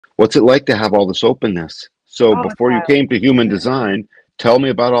What's it like to have all this openness? So Oh, it's before you wild. came to human design, tell me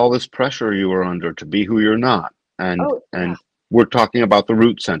about all this pressure you were under to be who you're not. And Oh, yeah. we're talking about the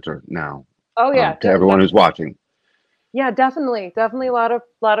root center now, Oh, yeah. to everyone who's watching. Yeah, definitely. Definitely a lot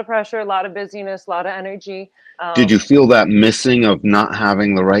of pressure, a lot of busyness, a lot of energy. Did Um, you feel that missing of not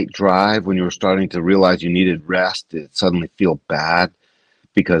having the right drive when you were starting to realize you needed rest? Did it suddenly feel bad?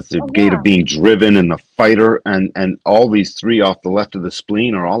 Because the oh, gate of yeah. being driven and the fighter and all these three off the left of the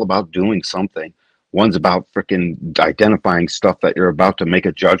spleen are all about doing something. One's about freaking identifying stuff that you're about to make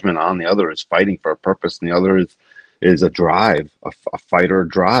a judgment on. The other is fighting for a purpose, and the other is a drive, a fighter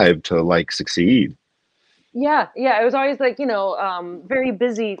drive to like succeed. Yeah, yeah, it was always like, very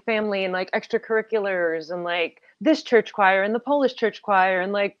busy family and like extracurriculars and like this church choir and the Polish church choir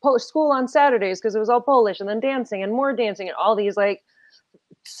and like Polish school on Saturdays because it was all Polish and then dancing and more dancing and all these like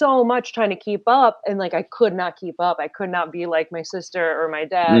so much trying to keep up and like I could not keep up. I could not be like my sister or my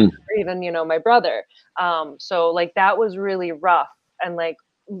dad Mm. or even, my brother. So like that was really rough and like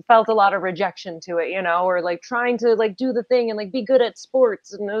felt a lot of rejection to it, or like trying to like do the thing and like be good at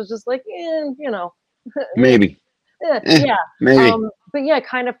sports and it was just like, yeah, Maybe. Eh, yeah. maybe. But yeah,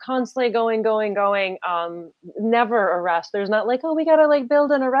 kind of constantly going. Never a rest. There's not like, oh, we gotta like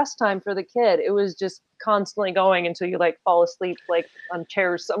build in a rest time for the kid. It was just constantly going until you like fall asleep like on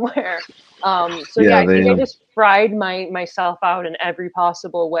chairs somewhere. So yeah, Yeah, I think they I just fried myself out in every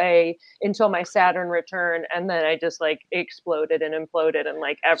possible way until my Saturn return, and then I just like exploded and imploded, and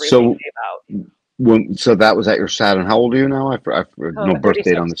like everything so gave out. so that was at your Saturn. How old are you now? No Oh, birth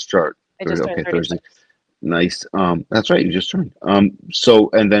date on 36. this chart. I just turned Okay, Thursday. 36. Nice. That's right. You just turned. So,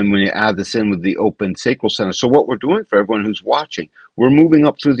 and then when you add this in with the open sacral center, so what we're doing for everyone who's watching, we're moving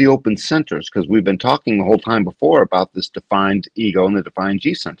up through the open centers because we've been talking the whole time before about this defined ego and the defined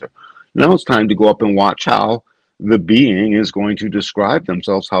G center. Now it's time to go up and watch how the being is going to describe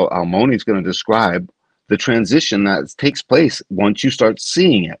themselves, how Moni's going to describe the transition that takes place once you start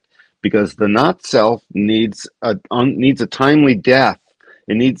seeing it, because the not self needs a timely death.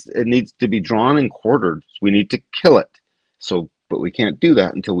 It needs to be drawn and quartered. We need to kill it. So, but we can't do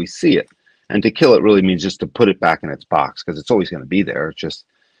that until we see it. And to kill it really means just to put it back in its box because it's always going to be there. It's just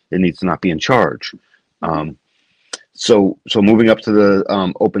it needs to not be in charge. Mhm. So moving up to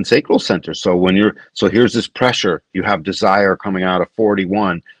the open sacral center. So here's this pressure. You have desire coming out of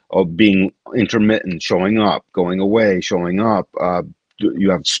 41 of being intermittent, showing up, going away, showing up.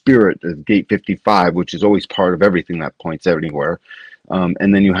 You have spirit, gate 55, which is always part of everything that points anywhere.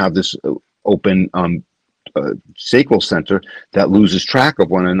 And then you have this open sacral center that loses track of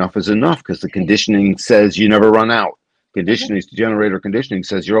when enough is enough because the conditioning says you never run out. Mhm. Conditioning, generator conditioning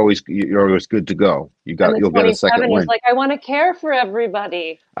says you're always good to go. And the You'll get a second 27 is win. like, I want to care for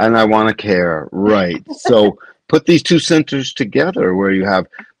everybody. And I want to care, right? So put these two centers together where you have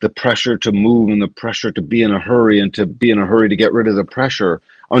the pressure to move and the pressure to be in a hurry and to be in a hurry to get rid of the pressure,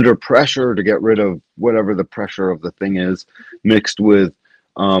 under pressure to get rid of whatever the pressure of the thing is, mixed with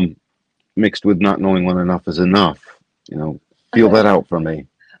um, not knowing when enough is enough. Feel that out for me.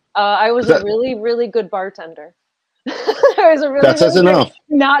 I was Is a that really, really good bartender. I was a really, that says really good enough,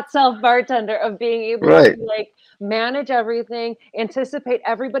 not self bartender of being able to right? like manage everything, anticipate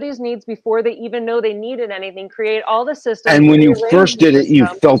everybody's needs before they even know they needed anything, create all the systems, And when you rearrange first the did it, you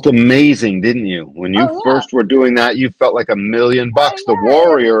system. felt amazing, didn't you? When you Oh yeah. first were doing that, you felt like Oh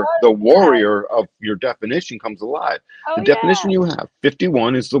 $1,000,000. yeah. It was. The Yeah. warrior of your definition comes alive. Oh The yeah. definition you have,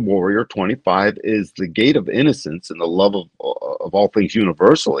 51 is the warrior, 25 is the gate of innocence and the love of all things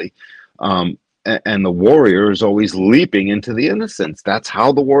universally. And the warrior is always leaping into the innocence. That's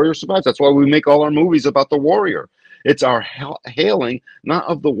how the warrior survives. That's why we make all our movies about the warrior. It's our hailing, not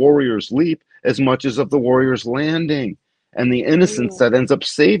of the warrior's leap as much as of the warrior's landing and the innocence Mm. that ends up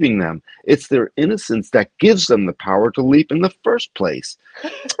saving them. It's their innocence that gives them the power to leap in the first place.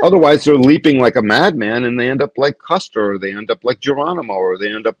 Otherwise, they're leaping like a madman and they end up like Custer, or they end up like Geronimo, or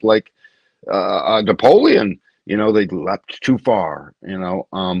they end up like Napoleon. They leapt too far,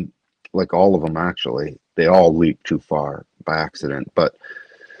 like all of them, actually. They all leap too far by accident. But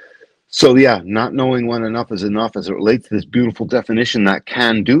so yeah, not knowing when enough is enough as it relates to this beautiful definition that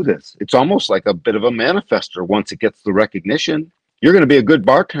can do this. It's almost like a bit of a manifester once it gets the recognition. You're going to be a good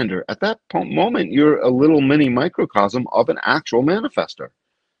bartender. At that moment, you're a little mini microcosm of an actual manifester.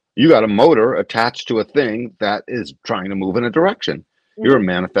 You got a motor attached to a thing that is trying to move in a direction. You're a Mhm.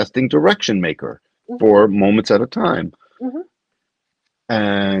 manifesting direction maker Mhm. for moments at a time. Mhm.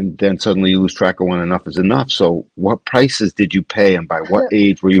 And then suddenly you lose track of when enough is enough. So, what prices did you pay, and by what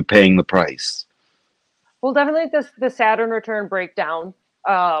age were you paying the price? Well, definitely the Saturn return breakdown.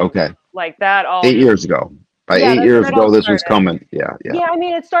 Okay, Like that all 8 just years ago. By Yeah, 8 years that's when it all ago, this was started. coming. Yeah, yeah, Yeah, I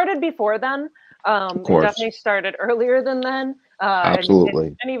mean, it started before then. of It course. definitely started earlier than then.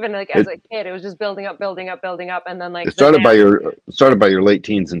 Absolutely. And even like as It a kid, it was just building up, building up, building up, and then like it the started by your late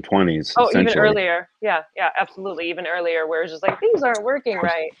teens and 20s, oh, even essentially. earlier. Yeah, yeah, absolutely. Even earlier, where it's just like things aren't working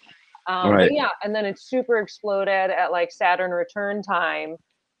right. But Right. yeah, and then it super exploded at like Saturn return time.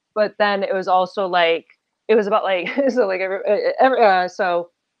 But then it was also like it was about like so like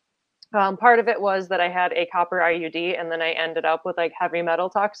part of it was that I had a copper IUD, and then I ended up with like heavy metal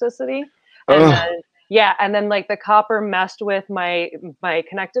toxicity, and Oh, then yeah, and then like the copper messed with my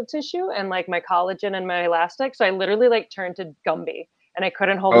connective tissue and like my collagen and my elastic, so I literally like turned to Gumby, and I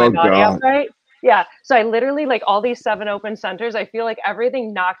couldn't hold my oh body God. upright. Yeah, so I literally like all these 7 open centers. I feel like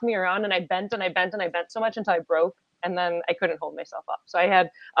everything knocked me around, and I bent and I bent and I bent so much until I broke, and then I couldn't hold myself up. So I had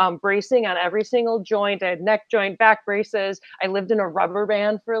bracing on every single joint. I had neck joint, back braces. I lived in a rubber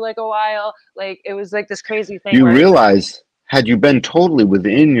band for like a while. Like it was like this crazy thing You where realize, had you been totally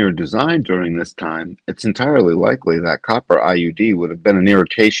within your design during this time, it's entirely likely that copper IUD would have been an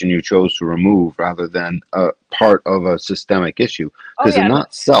irritation you chose to remove rather than a part of a systemic issue. oh Because it yeah, no,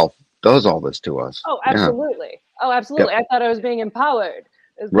 not self does all this to us. oh Yeah. absolutely, oh absolutely. Yep. I thought I was being empowered.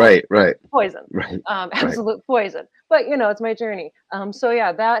 It's Right. Right. poison, Right. Right. absolute poison. But you know, it's my journey. So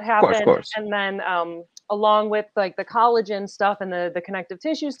yeah, that Of course. Of happened, course. and then along with like the collagen stuff and the connective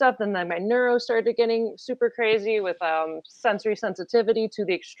tissue stuff, and then my neuro started getting super crazy with sensory sensitivity to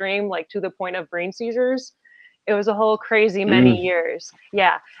the extreme, like to the point of brain seizures. It was a whole crazy many Mm. years.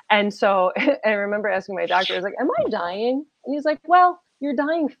 Yeah. And so I remember asking my doctor, I was like, am I dying? And he's like, well, you're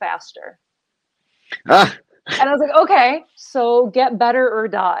dying faster. Ah. And I was like, okay, so get better or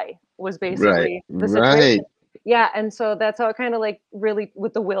die was Right. basically the situation. Right. Yeah, and so that's how it kind of like really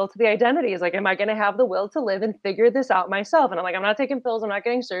with the will to the identity is like, am I going to have the will to live and figure this out myself? And I'm like, I'm not taking pills, I'm not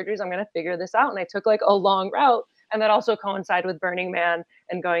getting surgeries, I'm going to figure this out. And I took like a long route, and that also coincided with Burning Man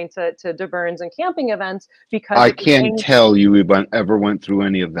and going to Burns and camping events because I it can't became, tell you ever went through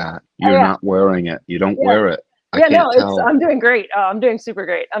any of that. oh You're yeah, not wearing it. You don't yeah, wear it. I yeah, no, can't it's tell. I'm doing great. I'm doing super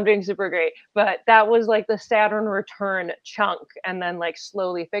great. I'm doing super great. But that was like the Saturn return chunk and then like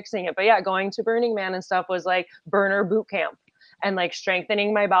slowly fixing it. But yeah, going to Burning Man and stuff was like burner boot camp and like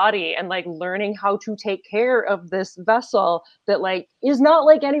strengthening my body and like learning how to take care of this vessel that like is not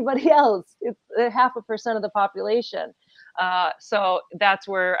like anybody else. It's 0.5% of the population. So that's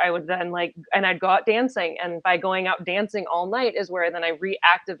where I would then like, and I'd go out dancing. And by going out dancing all night is where then I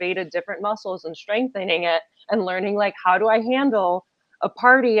reactivated different muscles and strengthening it and learning like, how do I handle a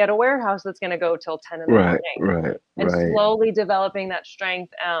party at a warehouse that's going to go till 10 in the Right. morning? Right. And Right. slowly developing that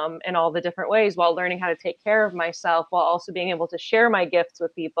strength in all the different ways while learning how to take care of myself while also being able to share my gifts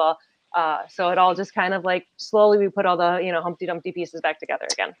with people. So it all just kind of like slowly we put all the, you know, Humpty Dumpty pieces back together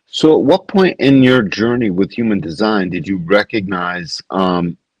again. So, at what point in your journey with human design did you recognize?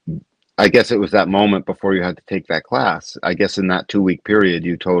 I guess it was that moment before you had to take that class. I guess in that 2 week period,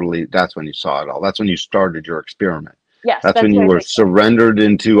 that's when you saw it all. That's when you started your experiment. Yes, That's that's when you what I were think. surrendered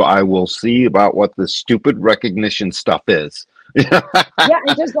into, I will see about what this stupid recognition stuff is. Yeah,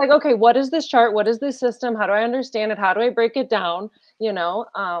 and just like, okay, what is this chart? What is this system? How do I understand it? How do I break it down? You know,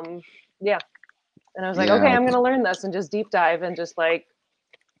 yeah. And I was like, okay, Yeah. I'm gonna learn this and just deep dive and just like,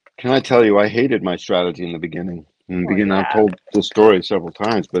 Can I tell you, I hated my strategy in the beginning. In the well, beginning, I've yeah. told this story several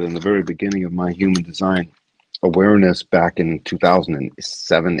times, but in the very beginning of my human design awareness back in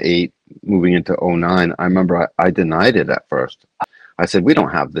 2007, 8, moving into '09, I remember I denied it at first. I said, we don't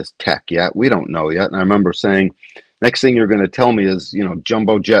have this tech yet. We don't know yet. And I remember saying, next thing you're going to tell me is,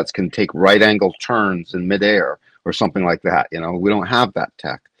 jumbo jets can take right angle turns in midair or something like that. We don't have that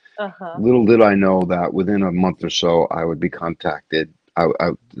tech. Uh-huh. Little did I know that within a month or so, I would be contacted.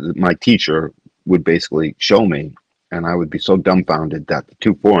 My teacher would basically show me, and I would be so dumbfounded that the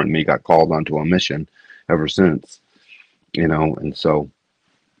 2-4 in me got called onto a mission ever since, and so,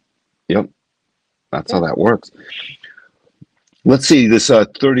 yep, that's how Yeah. that works. Let's see this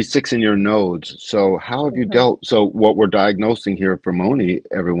 36 in your nodes. So how have you Mhm. dealt? So what we're diagnosing here for Moni,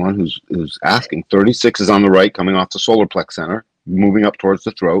 everyone who's asking, 36 is on the right, coming off the solar plex center, moving up towards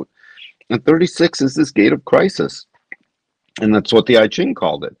the throat. And 36 is this gate of crisis. And that's what the I Ching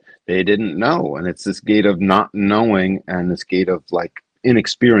called it. They didn't know. And it's this gate of not knowing and this gate of like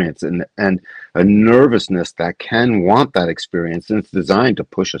inexperience and a nervousness that can want that experience. And it's designed to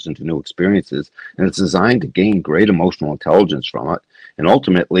push us into new experiences. And it's designed to gain great emotional intelligence from it. And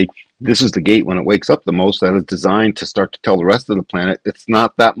ultimately, this is the gate when it wakes up the most that is designed to start to tell the rest of the planet it's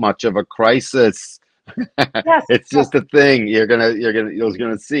not that much of a crisis. Yes. It's Yes. just a thing. You're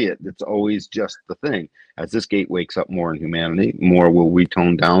gonna see it. It's always just the thing. As this gate wakes up more in humanity, more will we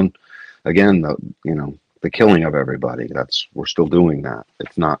tone down again. the killing of everybody. We're still doing that.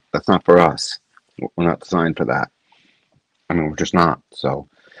 That's not for us. We're not designed for that. I mean, we're just not. So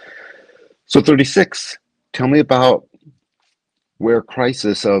 36, tell me about where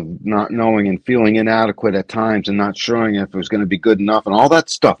crisis of not knowing and feeling inadequate at times and not sure if it was going to be good enough and all that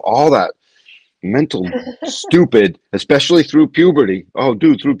stuff, all that mental stupid, especially through puberty. Oh,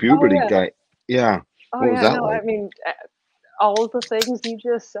 dude, through Oh puberty, yeah. guy. Yeah. Oh What was yeah. that No, I like? mean, all of the things you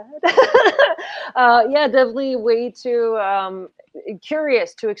just said. Yeah, definitely way too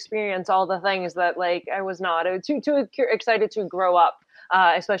curious to experience all the things that like I was not. I was excited to grow up.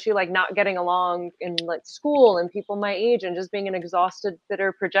 Especially like not getting along in like school and people my age and just being an exhausted,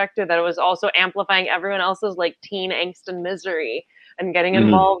 bitter projector that was also amplifying everyone else's like teen angst and misery and getting Mm.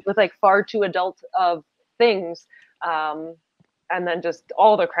 involved with like far too adult of things. And then just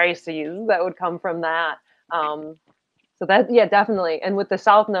all the crises that would come from that. So that, yeah, definitely. And with the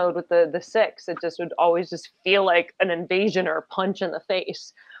South Node, with the 6, it just would always just feel like an invasion or a punch in the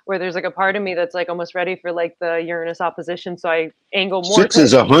face. Where there's like a part of me that's like almost ready for like the Uranus opposition, so I angle more 6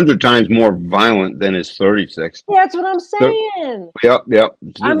 is towards. 100 times more violent than is 36. Yeah, that's what I'm Thir- saying. Yep.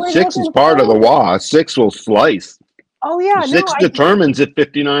 I'm like 6 is looking part of the forward. WA. 6 will slice. Oh yeah, no, 6 determines if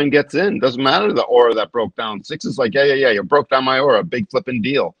 59 gets in. Doesn't matter the aura that broke down. 6 is like, yeah. You broke down my aura. Big flipping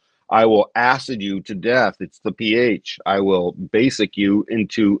deal. I will acid you to death. It's the pH. I will basic you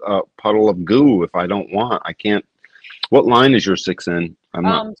into a puddle of goo if I don't want. I can't. What line is your 6 in? I'm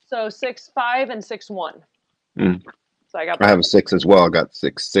not. So 6-5 and 6-1. Mm. So I got. I have a 6 as well. I got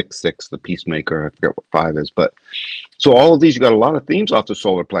 6, the peacemaker. I forget what 5 is, but so all of these, you got a lot of themes off the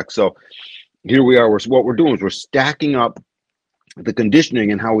solar plex. So here we are. What we're doing is we're stacking up the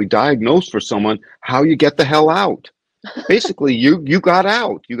conditioning and how we diagnose for someone how you get the hell out. Basically, you got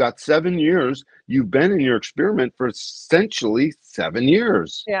out. You got 7 years. You've been in your experiment for essentially 7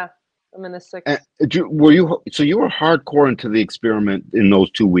 years. Yeah, I'm in the 6. And you were hardcore into the experiment in those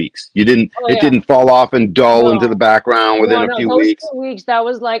 2 weeks. You didn't. Oh It yeah. didn't fall off and dull into No. the background within a few Those weeks. 2 weeks, that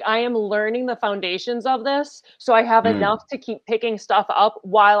was like, I am learning the foundations of this, so I have enough to keep picking stuff up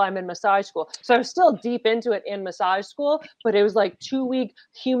while I'm in massage school. So I was still deep into it in massage school, but it was like 2-week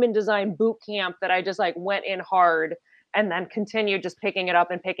human design boot camp that I just like went in hard and then continued just picking it up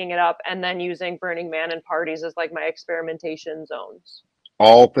and then using Burning Man and parties as like my experimentation zones.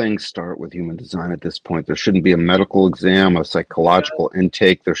 All things start with human design at this point. There shouldn't be a medical exam, a psychological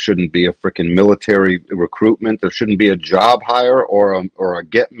intake. There shouldn't be a freaking military recruitment. There shouldn't be a job hire or a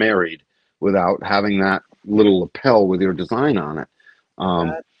get married without having that little lapel with your design on it.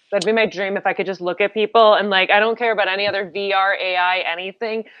 That'd be my dream if I could just look at people and like, I don't care about any other VR, AI,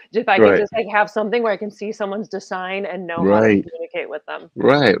 anything. If I could just like have something where I can see someone's design and know how to communicate with them.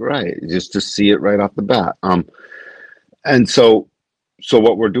 Right. Just to see it right off the bat. And so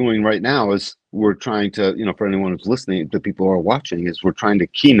what we're doing right now is we're trying to, for anyone who's listening, the people who are watching, is we're trying to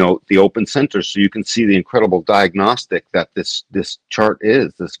keynote the open center so you can see the incredible diagnostic that this chart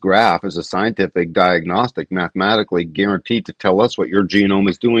is. This graph is a scientific diagnostic, mathematically guaranteed to tell us what your genome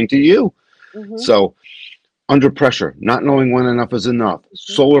is doing to you. So under pressure, not knowing when enough is enough,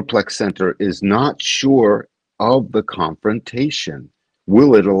 solar plex center is not sure of the confrontation.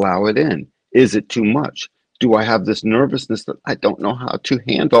 Will it allow it in? Is it too much? Do I have this nervousness that I don't know how to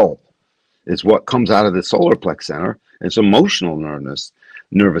handle? Is what comes out of the solar plex center. It's emotional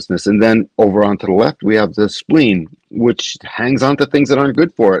nervousness. And then over onto the left, we have the spleen, which hangs on to things that aren't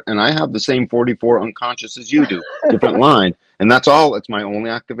good for it. And I have the same 44 unconscious as you do, different line. And that's all. It's my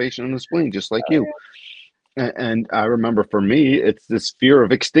only activation in the spleen, just like you. And I remember for me, it's this fear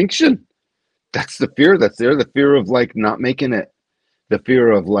of extinction. That's the fear that's there. The fear of like not making it. The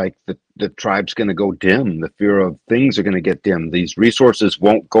fear of like the tribe's going to go dim, the fear of things are going to get dim. These resources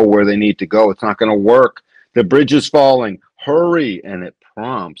won't go where they need to go. It's not going to work. The bridge is falling. Hurry. And it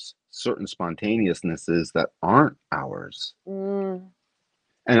prompts certain spontaneousnesses that aren't ours. And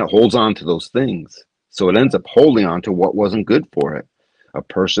it holds on to those things. So it ends up holding on to what wasn't good for it. A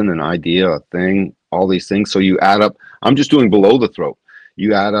person, an idea, a thing, all these things. So you add up, I'm just doing below the throat.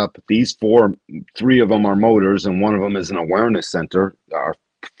 You add up these 3 of them are motors, and one of them is an awareness center, our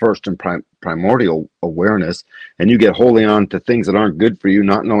first and primordial awareness, and you get holding on to things that aren't good for you,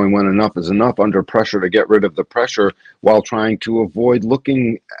 not knowing when enough is enough, under pressure to get rid of the pressure while trying to avoid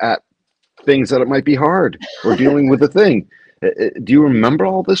looking at things that it might be hard or dealing with a thing. Do you remember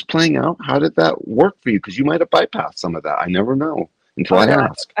all this playing out? How did that work for you? Because you might have bypassed some of that. I never know. until Oh I no,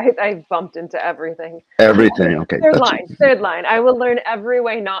 ask. I bumped into everything. Everything. Okay. Third That's line, third line. I will learn every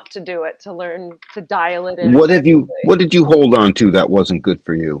way not to do it, to learn to dial it in what perfectly. did you hold on to that wasn't good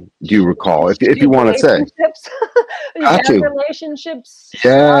for you? Do you recall? If you Shitty want to say. relationships, Got bad to. relationships,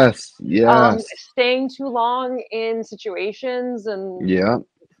 Yes. Yes. staying too long in situations and Yeah.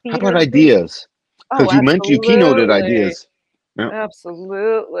 How about theater. ideas? Oh, Because you mentioned you keynoted absolutely. ideas. Yeah.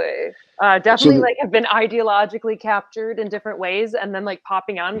 Absolutely. So Definitely, like, have been ideologically captured in different ways and then, like,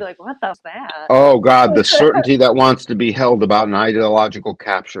 popping on and be like, "What the was that?" oh God, the certainty that wants to be held about an ideological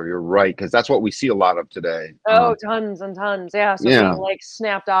capture. You're right, because that's what we see a lot of today. Oh, tons and tons, yeah, so being, Yeah. like,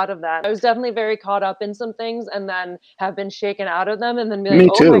 snapped out of that. I was definitely very caught up in some things and then have been shaken out of them and then be like, Me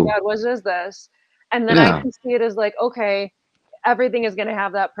 "Oh my too. god, what is this?" And then I Yeah. can see it as like, okay, everything is gonna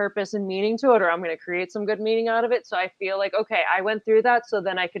have that purpose and meaning to it, or I'm gonna create some good meaning out of it, so I feel like, okay, I went through that, so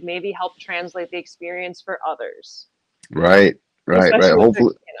then I could maybe help translate the experience for others, Right. Right. Right. especially with the,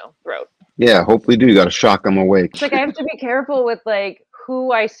 Hopefully. throat. Yeah. Hopefully, do you got to shock them awake. It's like I have to be careful with, like,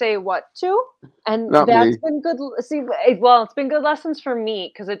 who I say what to, and Not that's me. been good l see, well, it's been good lessons for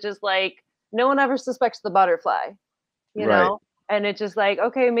me because it just, like, no one ever suspects the butterfly, you Right. know? And it's just like,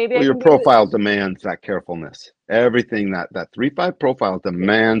 okay, maybe I Well, your can do it. profile demands that carefulness. Everything that 3-5 profile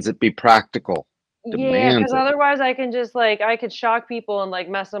demands it be practical. Yeah, because Demands it. otherwise I can just, like, I could shock people and, like,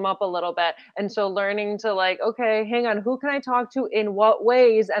 mess them up a little bit, and so learning to, like, okay, hang on, who can I talk to in what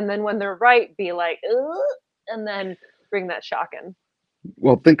ways, and then when they're right, be like, "Ugh," and then bring that shock in.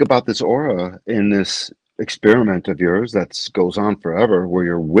 Well, think about this aura in this experiment of yours that goes on forever, where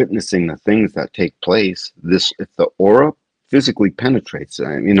you're witnessing the things that take place. This, if the aura physically penetrates,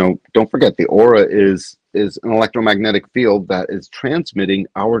 and don't forget the aura is an electromagnetic field that is transmitting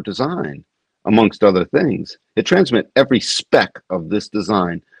our design, amongst other things. It transmits every speck of this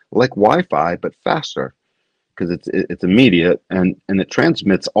design like Wi-Fi, but faster because it's immediate and it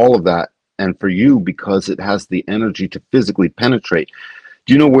transmits all of that. And for you, because it has the energy to physically penetrate,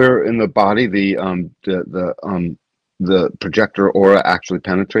 do you know where in the body the projector aura actually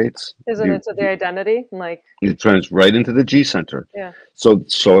penetrates? Isn't it to the identity? Like, It turns right into the G center. yeah. So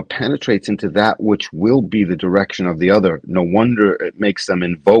it penetrates into that which will be the direction of the other. No wonder it makes them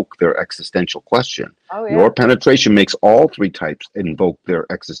invoke their existential question. Oh, yeah. Your penetration makes all three types invoke their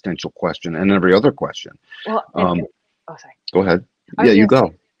existential question and every other question. Well, Um, oh, sorry. Go ahead. I Yeah, was you gonna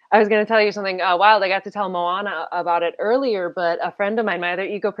say go. I was gonna tell you something, wild. I got to tell Moana about it earlier, but a friend of mine, my other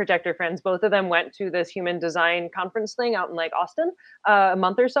Ego Projector friends, both of them went to this human design conference thing out in, like, Austin, a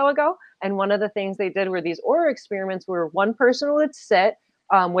month or so ago, and one of the things they did were these aura experiments where one person would sit,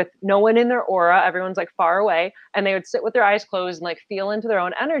 with no one in their aura, everyone's, like, far away, and they would sit with their eyes closed and, like, feel into their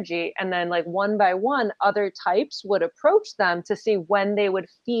own energy, and then, like, one by one, other types would approach them to see when they would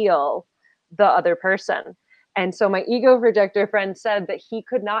feel the other person. And so my ego projector friend said that he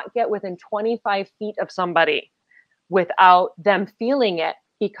could not get within 25 feet of somebody without them feeling it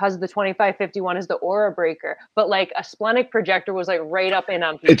because the 2551 is the aura breaker. But like a splenic projector was like right up in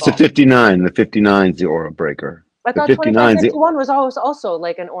on It's the people. 59. The 59 is the aura breaker. I The thought 59 is the 2551 was always also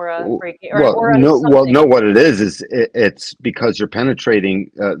like an aura breaking or an well, aura no, well, something. no. What it is it's because you're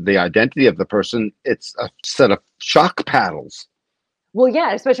penetrating the identity of the person. It's a set of shock paddles. Well,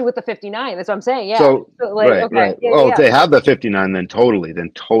 yeah, especially with the 59. That's what I'm saying. Yeah. So So like, right, okay. right. Yeah, Well, yeah, if yeah. they have the 59, then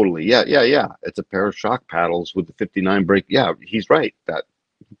totally, yeah, yeah, yeah. It's a pair of shock paddles with the 59 break. Yeah, he's right. That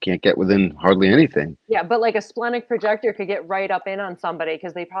you can't get within hardly anything. Yeah, but like a splenic projector could get right up in on somebody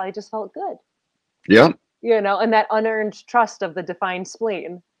because they probably just felt good, Yeah. and that unearned trust of the defined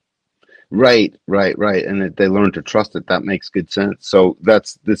spleen. Right, right, right. And if they learn to trust it, that makes good sense. So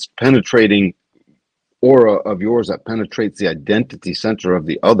that's this penetrating aura of yours that penetrates the identity center of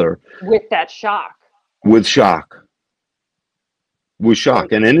the other With that shock. with shock, with Very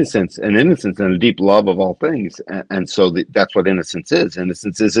shock and innocence and a deep love of all things. And so that's what innocence is.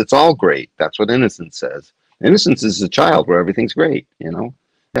 Innocence is it's all great. That's what innocence says. Innocence is a child where everything's great.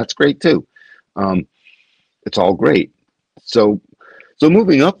 That's great too. Um, it's all great. So, so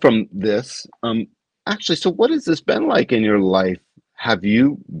moving up from this, actually, so what has this been like in your life?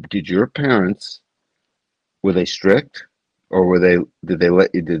 Did your parents, were they strict, or did they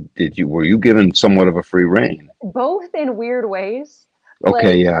let you, were you given somewhat of a free rein? both in weird ways.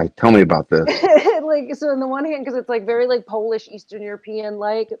 Okay, Like yeah, tell me about this. like so on the one hand, because it's like very like Polish, Eastern European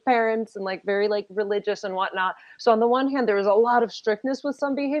like parents and like very like religious and whatnot. So on the one hand, there was a lot of strictness with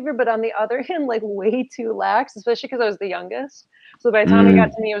some behavior, but on the other hand, like way too lax, especially because I was the youngest. So by the time it got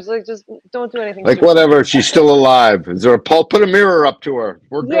Mm, to me, it was like just don't do anything like stupid. whatever, she's still alive. Is there a pulp? Put a mirror up to her.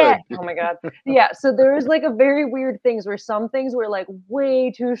 We're Yeah. good. Oh my God. Yeah. So there was like a very weird things where some things were like way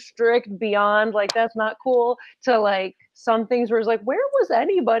too strict beyond like that's not cool to like some things where it's like, where was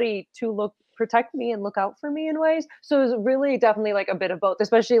anybody to protect me and look out for me in ways? So it was really definitely like a bit of both,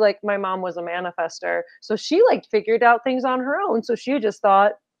 especially like my mom was a manifester. So she like figured out things on her own. So she just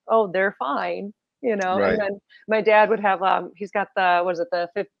thought, oh, they're fine, you know. And Right. then my dad would have he's got the, what is it, the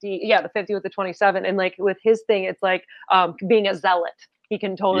 50, yeah, the 50 with the 27. And like with his thing, it's like being a zealot. He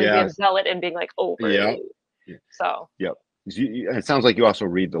can totally be a Yeah. zealot and being like Yeah. overly. So Yep. It sounds like you also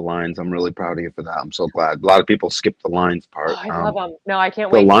read the lines. I'm really proud of you for that. I'm so glad. A lot of people skip the lines oh, part. I love them. No, I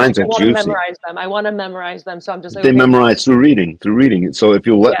can't The wait. lines I are want to juicy. memorize them. I want to memorize them. So I'm just like, They okay, memorize through reading, So if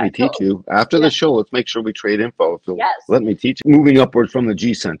you'll let yeah, me teach you after yeah, the show, let's make sure we trade info. If you'll yes. let me teach you. Moving upwards from the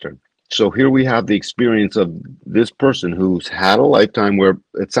G center. So here we have the experience of this person who's had a lifetime where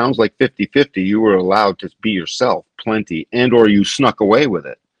it sounds like 50-50. You were allowed to be yourself plenty, and or you snuck away with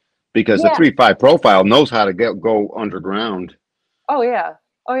it, because the Yeah. 3-5 profile knows how to go underground. Oh yeah.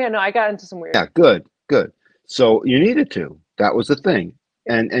 Oh yeah. No, I got into some weird. Yeah, good, good. So you needed to. That was the thing.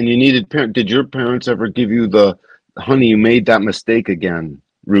 And you needed parent. Did your parents ever give you the honey, you made that mistake again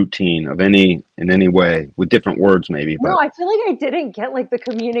routine of in any way, with different words maybe, No, but I feel like I didn't get like the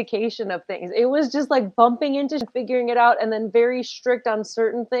communication of things. It was just like bumping into figuring it out, and then very strict on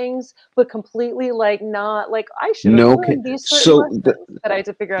certain things, but completely like not like I should have no. learned these certain So lessons that I had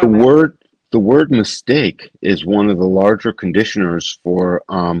to figure out the on my. word the word mistake is one of the larger conditioners for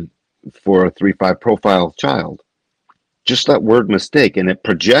a 3-5 profile child. Just that word mistake, and it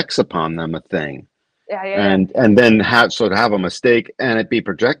projects upon them a thing. Yeah, yeah, yeah. And then to have a mistake and it be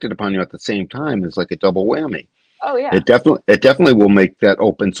projected upon you at the same time is like a double whammy. Oh yeah. It definitely will make that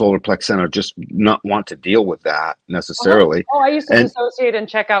open solar plex center just not want to deal with that Uh-huh. necessarily. Oh, I used to And dissociate and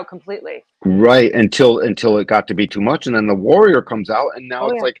check out completely. right, until it got to be too much, and then the warrior comes out, and now Oh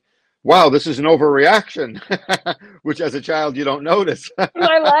it's yeah. like, wow, this is an overreaction, which as a child you don't notice.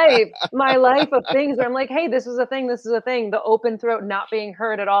 My life of things where I'm like, hey, this is a thing, this is a thing. The open throat not being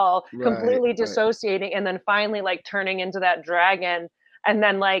heard at all, Right, completely right. dissociating, and then finally like turning into that dragon. And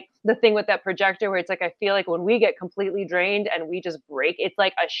then like the thing with that projector where it's like I feel like when we get completely drained and we just break, it's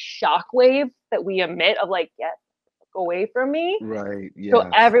like a shock wave that we emit of like, get away from me. Right, So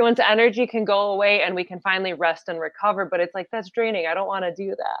yes. everyone's energy can go away and we can finally rest and recover. But it's like that's draining. I don't want to do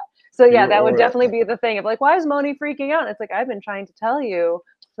that. So yeah, You're that would or definitely be the thing of like, why is Moni freaking out? And it's like I've been trying to tell you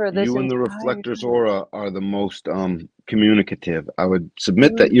for this You and the entire reflector's time. aura are the most communicative. I would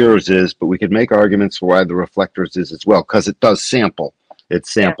submit Mhm. that yours is, but we could make arguments for why the reflector's is as well, because it does sample. It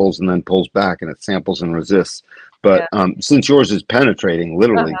Yeah, samples and then pulls back, and it samples and resists. But yeah. since yours is penetrating,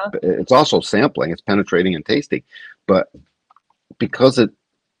 literally, Uh-huh. it's also sampling. It's penetrating and tasting. But because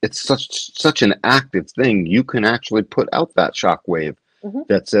it's such an active thing, you can actually put out that shock wave Mhm.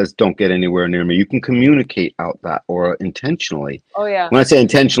 that says don't get anywhere near me. You can communicate out that aura intentionally. Oh yeah. When I say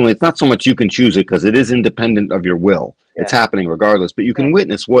intentionally, it's not so much you can choose it, because it is independent of your will. It's Yeah. happening regardless, but you Yeah. can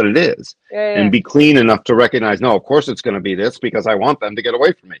witness what it is Yeah. and Yeah. be clean enough to recognize, no, of course it's going to be this because I want them to get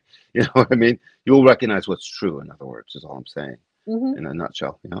away from me. You know what I mean? You'll recognize what's true, in other words, is all I'm saying Mhm. in a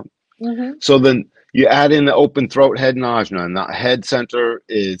nutshell. Mhm. So then you add in the open throat head and ajna, and that head center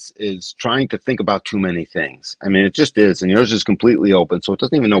is trying to think about too many things. I mean, it just is, and yours is completely open, so it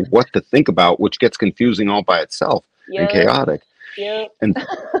doesn't even know what to think about, which gets confusing all by itself and Yep. chaotic. Yep. And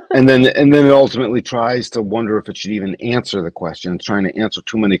and then it ultimately tries to wonder if it should even answer the question. It's trying to answer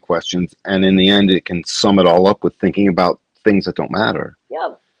too many questions, and in the end, it can sum it all up with thinking about things that don't matter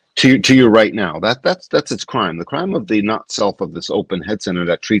Yep. to you right now. That's its crime. The crime of the not self of this open head center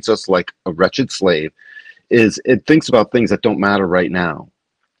that treats us like a wretched slave is it thinks about things that don't matter right now.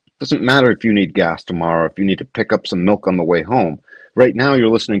 It doesn't matter if you need gas tomorrow, if you need to pick up some milk on the way home. Right now you're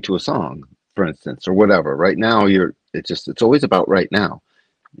listening to a song, for instance, or whatever. Right now it's always about right now.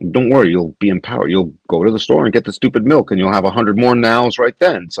 Don't worry, you'll be empowered. You'll go to the store and get the stupid milk, and you'll have 100 more nows right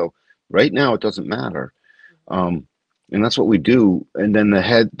then. So right now it doesn't matter. Um, and that's what we do. And then the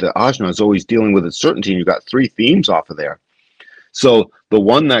ajna is always dealing with uncertainty. And you've got three themes off of there. So the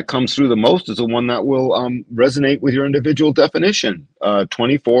one that comes through the most is the one that will resonate with your individual definition,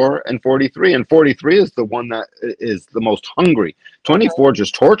 24 and 43. And 43 is the one that is the most hungry. Okay. 24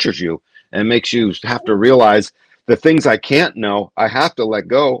 just tortures you and makes you have to realize the things I can't know, I have to let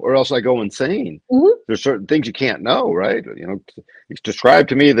go, or else I go insane. Mhm. There's certain things you can't know, right? Describe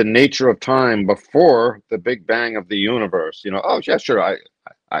to me the nature of time before the Big Bang of the universe. Oh yeah, sure.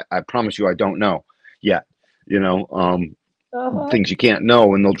 I promise you I don't know yet. You know, Uh-huh. things you can't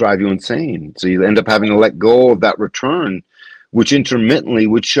know, and they'll drive you insane. So you end up having to let go of that return, which intermittently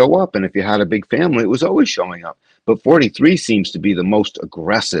would show up. And if you had a big family, it was always showing up. But 43 seems to be the most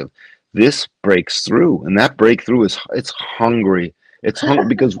aggressive. This breaks through, and that breakthrough it's hungry. It's hungry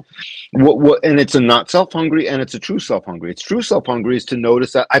because what and it's a not self-hungry and it's a true self-hungry. It's true self-hungry is to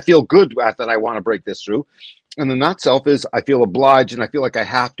notice that I feel good at that I want to break this through. And the not self is I feel obliged and I feel like I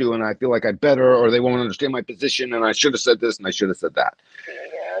have to and I feel like I better or they won't understand my position and I should have said this and I should have said that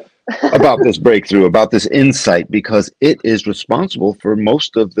about this breakthrough, about this insight, because it is responsible for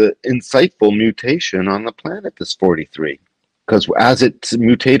most of the insightful mutation on the planet, this 43. Because as its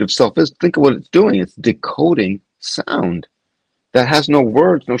mutative self is, think of what it's doing. It's decoding sound that has no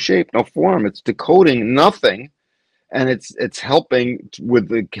words, no shape, no form. It's decoding nothing. And it's helping with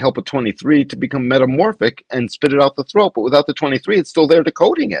the help of 23 to become metamorphic and spit it out the throat. But without the 23, it's still there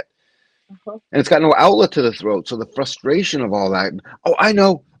decoding it. And it's got no outlet to the throat. So the frustration of all that, oh, I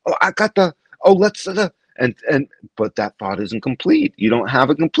know, oh, I got the, oh, let's, but that thought isn't complete. You don't have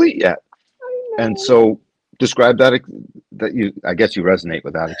it complete yet. And so describe that you, I guess you resonate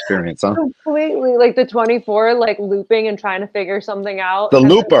with that experience, huh? Completely, like the 24, like looping and trying to figure something out. The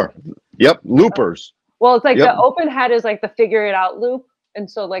looper. Yep, loopers. Well, it's like the open head is like the figure it out loop. And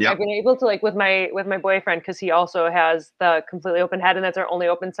so like Yep. I've been able to like with my boyfriend, because he also has the completely open head and that's our only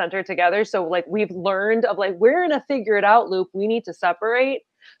open center together. So like we've learned of like we're in a figure it out loop. We need to separate.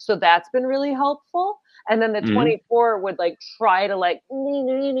 So that's been really helpful. And then the 24 would like try to like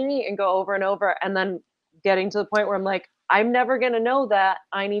and go over and over. And then getting to the point where I'm like, I'm never gonna know that.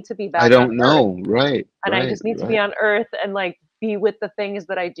 I need to be back. I don't know. Earth. Right. And I just need to be on Earth and like be with the things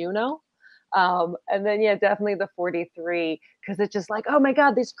that I do know. And then yeah, definitely the 43, because it's just like, oh my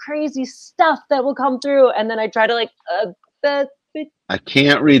God, this crazy stuff that will come through. And then I try to like I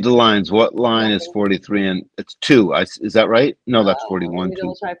can't read the lines. What line is 43 and it's 2? Is that right? No, that's 41.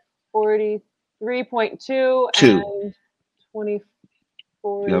 2. Try 43.2 and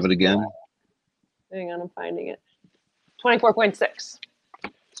 24. You have it again? Hang on, I'm finding it. 24.6.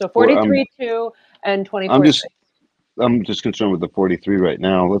 So 43.2 and 24. I'm just concerned with the 43 right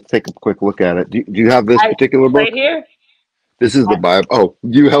now. Let's take a quick look at it. Do you have this particular book? Right here? This is the Bible. Oh,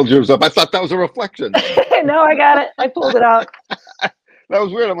 you held yours up. I thought that was a reflection. No, I got it. I pulled it out. That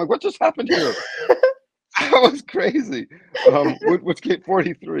was weird. I'm like, what just happened here? That was crazy. What's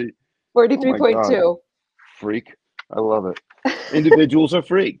 43? 43.2. Freak. I love it. Individuals are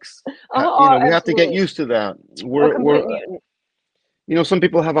freaks. We have to get used to that. Some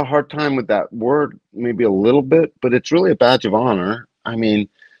people have a hard time with that word, maybe a little bit, but it's really a badge of honor. I mean,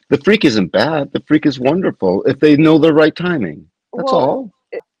 the freak isn't bad. The freak is wonderful if they know the right timing. That's all.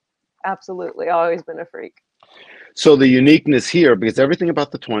 Absolutely. Always been a freak. So the uniqueness here, because everything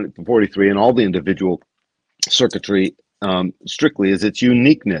about the 43 and all the individual circuitry strictly is its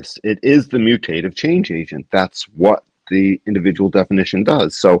uniqueness. It is the mutative change agent. That's what the individual definition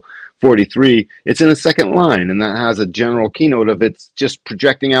does. So 43, it's in a second line, and that has a general keynote of it's just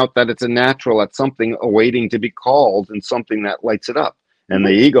projecting out that it's a natural at something awaiting to be called and something that lights it up. And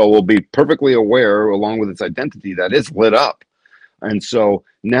the ego will be perfectly aware, along with its identity, that it's lit up. And so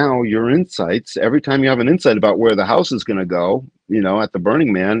now your insights, every time you have an insight about where the house is going to go, at the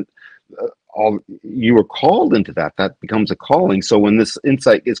Burning Man, you were called into that becomes a calling. So when this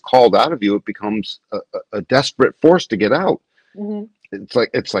insight is called out of you, it becomes a desperate force to get out.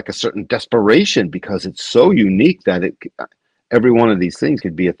 It's like a certain desperation, because it's so unique that every one of these things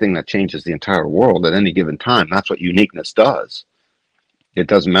could be a thing that changes the entire world at any given time. That's what uniqueness does. It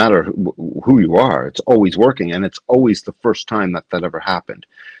doesn't matter who you are. It's always working, and it's always the first time that ever happened.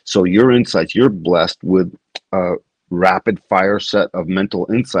 So your insights, you're blessed with a rapid fire set of mental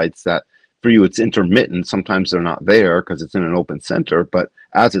insights that for you, it's intermittent. Sometimes they're not there because it's in an open center, but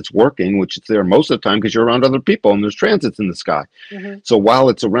as it's working, which it's there most of the time because you're around other people and there's transits in the sky. So while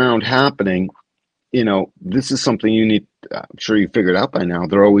it's around happening, this is something you need. I'm sure you figured out by now.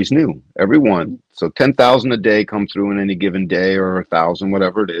 They're always new, everyone. So 10,000 a day come through in any given day, or 1,000,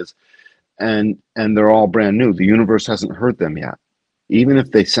 whatever it is. And they're all brand new. The universe hasn't heard them yet. Even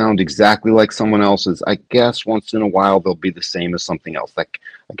if they sound exactly like someone else's, I guess once in a while they'll be the same as something else. Like,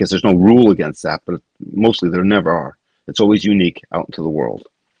 I guess there's no rule against that, but mostly there never are. It's always unique out into the world.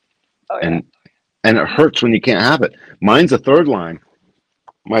 And it hurts when you can't have it. Mine's a third line.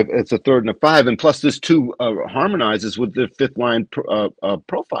 It's a third and a 5, and plus this 2 harmonizes with the 5th line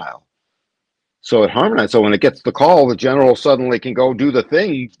profile. So it harmonizes. So when it gets the call, the general suddenly can go do the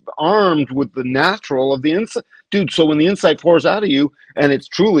thing armed with the natural of the insight. Dude, so when the insight pours out of you, and it's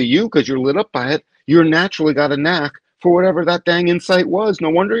truly you because you're lit up by it, you're naturally got a knack for whatever that dang insight was.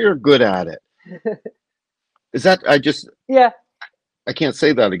 No wonder you're good at it. Is that, I can't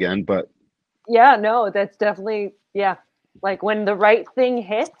say that again, but. Yeah, no, that's definitely, like when the right thing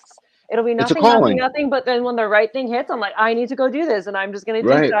hits, It'll be It's a nothing, nothing, calling. nothing. But then when the right thing hits, I'm like, I need to go do this, and I'm just gonna deep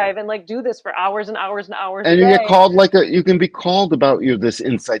Right. dive and like do this for hours and hours and hours a And you get day. called like you can be called about this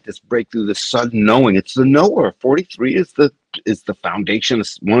insight, this breakthrough, this sudden knowing. It's the knower. 43 is the foundation,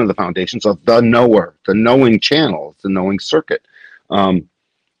 it's one of the foundations of the knower, the knowing channel, the knowing circuit. And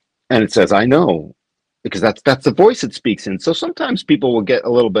it says, I know, because that's the voice it speaks in. So sometimes people will get a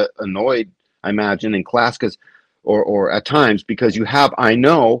little bit annoyed, I imagine, in class or at times because you have I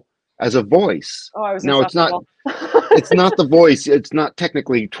know as a voice. Oh, I was Now insufferable. it's not the voice. It's not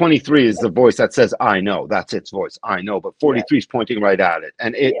technically 23 is the voice that says I know. That's its voice. I know, but 43 is pointing right at it,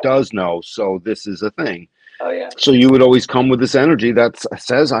 and it does know. So this is a thing. Oh yeah. So you would always come with this energy that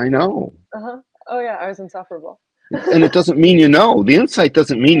says I know. Oh yeah, I was insufferable. And it doesn't mean you know. The insight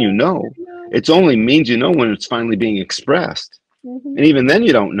doesn't mean you know. It only means you know when it's finally being expressed. And even then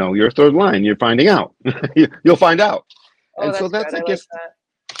you don't know. You're a third line. You're finding out. You'll find out. Oh, And that's so that's, good. I I guess, like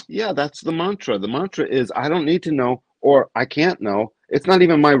that. yeah, that's the mantra. The mantra is I don't need to know or I can't know. It's not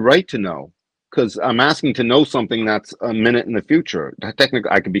even my right to know because I'm asking to know something that's a minute in the future.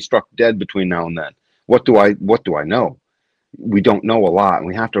 Technically, I could be struck dead between now and then. What do I know? We don't know a lot, and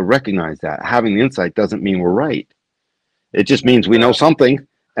we have to recognize that. Having the insight doesn't mean we're right. It just means we know something,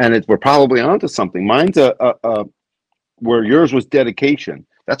 and we're probably onto something. Mine's where yours was dedication.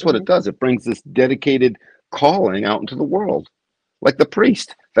 That's what it does. It brings this dedicated calling out into the world, like the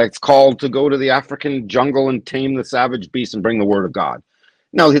priest that's called to go to the African jungle and tame the savage beast and bring the word of God.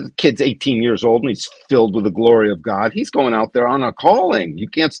 Now, his kid's 18 years old and he's filled with the glory of God. He's going out there on a calling. You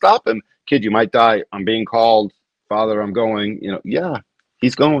can't stop him. Kid, you might die. I'm being called. Father, I'm going. Yeah,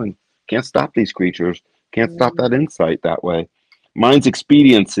 he's going. Can't stop these creatures. Can't stop that insight that way. Mine's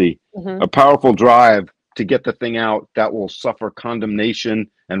expediency, a powerful drive to get the thing out that will suffer condemnation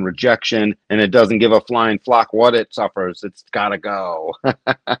and rejection, and it doesn't give a flying flock what it suffers. It's got to go.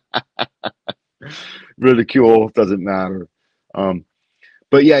 Ridicule doesn't matter.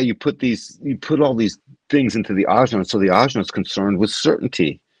 But yeah, you put all these things into the ajna, so the ajna is concerned with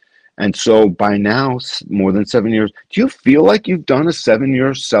certainty. And so by now, more than 7 years, do you feel like you've done a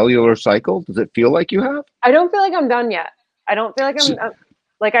 7-year cellular cycle? Does it feel like you have? I don't feel like I'm done yet. I don't feel like I'm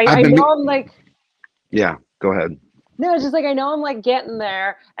like I I've been- know I'm like. Yeah, go ahead. No, it's just like I know I'm like getting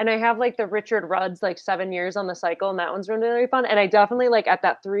there, and I have like the Richard Rudd's like 7 years on the cycle, and that one's been really fun. And I definitely like at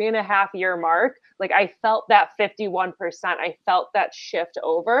that 3.5 year mark, like I felt that 51%. I felt that shift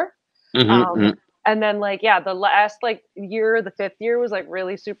over. And then like the last like year, the 5th year was like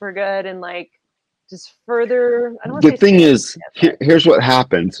really super good, and like just further. I don't want to The thing is, here's what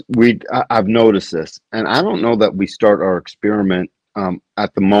happens. I've noticed this, and I don't know that we start our experiment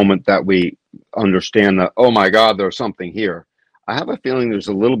at the moment that we understand that, oh my God, there's something here. I have a feeling there's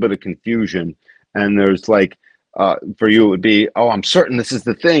a little bit of confusion, and there's like, for you, it would be, oh, I'm certain this is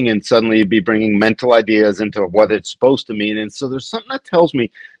the thing, and suddenly you'd be bringing mental ideas into what it's supposed to mean. And so there's something that tells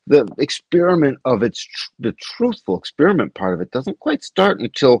me the experiment of the truthful experiment part of it doesn't quite start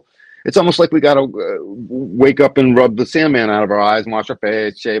until it's almost like we got to wake up and rub the sandman out of our eyes, wash our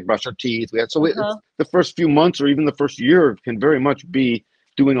face, shave, brush our teeth. The first few months or even the first year can very much be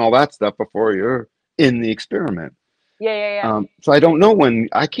doing all that stuff before you're in the experiment. So I don't know when.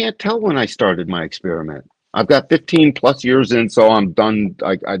 I can't tell when I started my experiment. I've got 15 plus years in, so I'm done.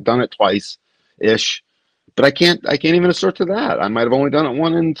 I've done it twice ish, but I can't even assert to that. I might have only done it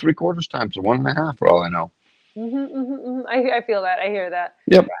 1 3/4 times or 1.5 for all I know. I feel that. I hear that.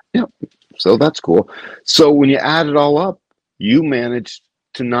 Yep. So that's cool. So when you add it all up, you managed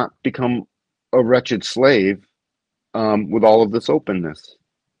to not become a wretched slave with all of this openness.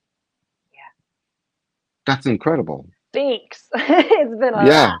 Yeah. That's incredible. Thanks. It's been a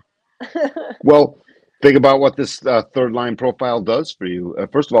lot. Well, think about what this third line profile does for you.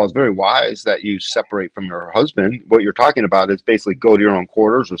 First of all, it's very wise that you separate from your husband. What you're talking about is basically go to your own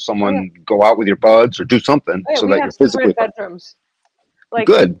quarters, or someone go out with your buds, or do something so that you're physically bedrooms. Like,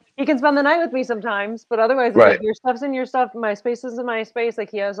 good. He can spend the night with me sometimes, but otherwise, it's like your stuff's in your stuff. My space is in my space.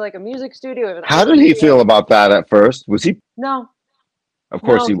 Like he has like a music studio. How did he feel about that at first? Was he? No. Of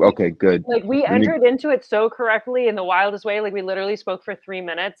course he. Okay, good. Like we entered into it so correctly in the wildest way. Like we literally spoke for 3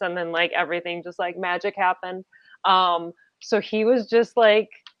 minutes, and then like everything just like magic happened. So he was just like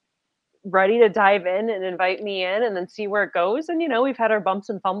ready to dive in and invite me in and then see where it goes. And we've had our bumps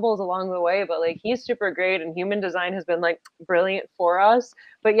and fumbles along the way, but like he's super great, and human design has been like brilliant for us.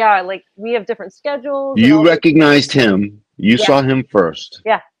 But yeah, like we have different schedules. You recognized him. You saw him first.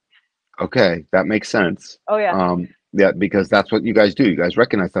 Yeah. Okay, that makes sense. Oh yeah. Yeah, because that's what you guys do. You guys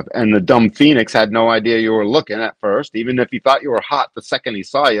recognize stuff. And the dumb Phoenix had no idea you were looking at first. Even if he thought you were hot the second he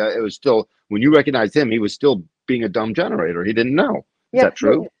saw you, it was still, when you recognized him, he was still being a dumb generator. He didn't know. Is that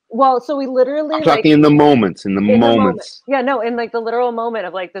true? Well, so we I'm literally like talking in the moments, in the in the moment. moments. Yeah, no, in like the literal moment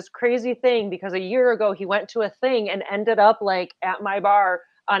of like this crazy thing because a year ago he went to a thing and ended up like at my bar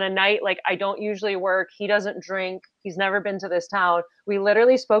on a night like I don't usually work. He doesn't drink. He's never been to this town. We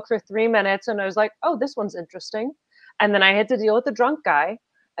literally spoke for 3 minutes and I was like, oh, this one's interesting. And then I had to deal with the drunk guy.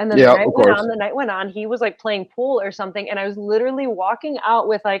 And then Yeah, of course. the night went on. He was like playing pool or something. And I was literally walking out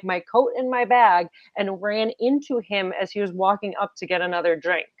with like my coat in my bag and ran into him as he was walking up to get another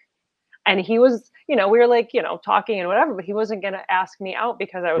drink. And he was, we were like, talking and whatever, but he wasn't going to ask me out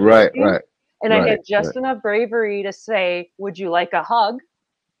because I was Right, working. right, And I right, had just right, enough bravery to say, would you like a hug?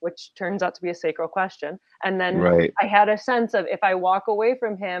 Which turns out to be a sacral question. And then right. I had a sense of if I walk away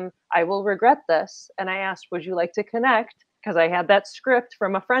from him, I will regret this. And I asked, would you like to connect? Because I had that script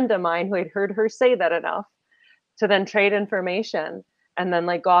from a friend of mine who had heard her say that enough to then trade information and then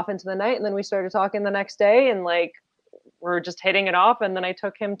like go off into the night. And then we started talking the next day and like we're just hitting it off. And then I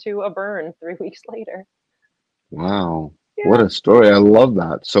took him to a burn 3 weeks later. Wow. What Yeah. a story. I love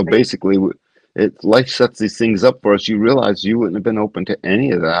that. So Right. basically, life sets these things up for us. You realize you wouldn't have been open to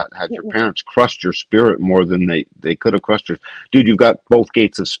any of that had your parents crushed your spirit more than they could have crushed yours. Dude, you've got both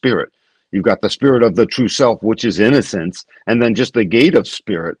gates of spirit. You've got the spirit of the true self, which is innocence, and then just the gate of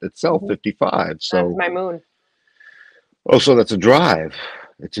spirit itself, 55. That's So, my moon. oh, so that's a drive.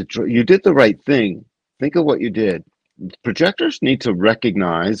 You did the right thing. Think of what you did. Projectors need to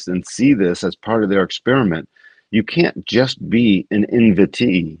recognize and see this as part of their experiment. You can't just be an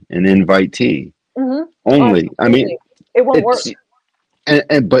invitee, an invitee Mm-hmm. Oh, only. I mean, completely. It won't work.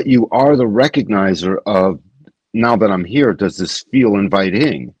 it's but you are the recognizer of, now that I'm here, does this feel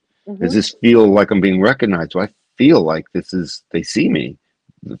inviting? Does Mm-hmm. this feel like I'm being recognized? Do I feel like they see me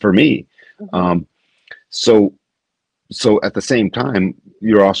for me? Mm-hmm. Um, so so at the same time,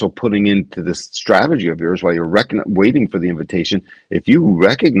 you're also putting into this strategy of yours while you're waiting for the invitation. If you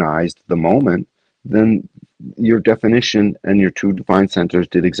recognized the moment, then your definition and your true divine centers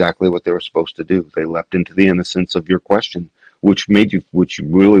did exactly what they were supposed to do. They leapt into the innocence of your question, which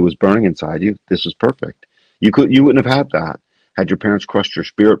really was burning inside you. This was perfect. You wouldn't have had that had your parents crushed your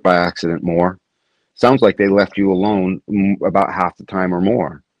spirit by accident more. Sounds like they left you alone about half the time or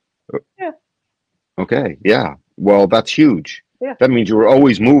more. Yeah. Okay, yeah. Well, that's huge. Yeah. That means you were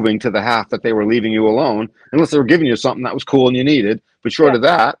always moving to the half that they were leaving you alone, unless they were giving you something that was cool and you needed. But short Yeah. of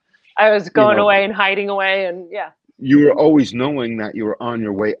that, I was you going know, away and hiding away and yeah. you were always knowing that you were on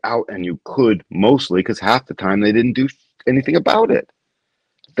your way out, and you could mostly because half the time they didn't do anything about it.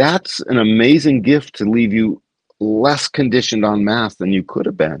 That's an amazing gift to leave you less conditioned en masse than you could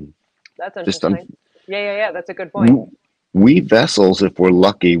have been. That's Just interesting. Yeah. That's a good point. we vessels, if we're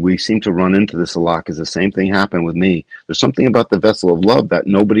lucky, we seem to run into this a lot because the same thing happened with me. There's something about the vessel of love that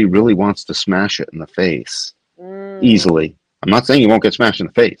nobody really wants to smash it in the face Mm. easily. I'm not saying you won't get smashed in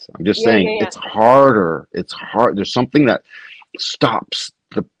the face. I'm just saying Yeah. it's harder. It's hard. There's something that stops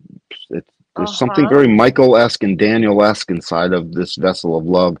the. There's something Uh-huh. very Michael-esque and Daniel-esque inside of this vessel of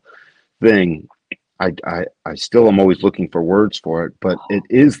love thing. I still am always looking for words for it, but it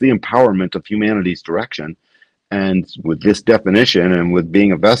is the empowerment of humanity's direction. And with this definition and with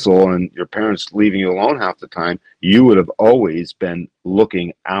being a vessel and your parents leaving you alone half the time, you would have always been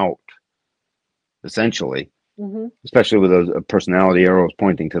looking out, essentially, Mm-hmm. especially with those personality arrows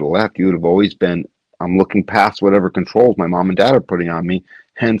pointing to the left. You would have always been, I'm looking past whatever controls my mom and dad are putting on me,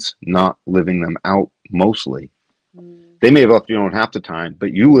 hence not living them out mostly. Mm. They may have left you alone half the time,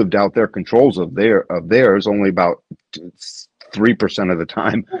 but you lived out their controls of theirs only about 3% of the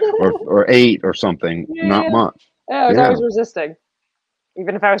time, or 8 or something, not Yeah. much. Yeah, I was Yeah. always resisting.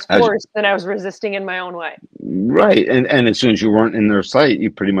 Even if I was As forced, then I was resisting in my own way. Right, and as soon as you weren't in their sight, you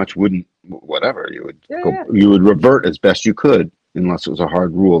pretty much wouldn't. Whatever, you would go, Yeah. you would revert as best you could, unless it was a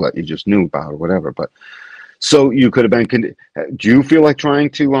hard rule that you just knew about or whatever. But so you could have been. Do you feel like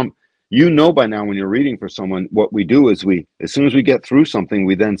trying to? By now when you're reading for someone, what we do is as soon as we get through something,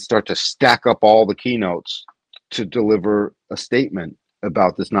 we then start to stack up all the keynotes to deliver a statement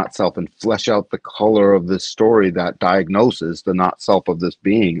about this not self and flesh out the color of this story that diagnoses the not self of this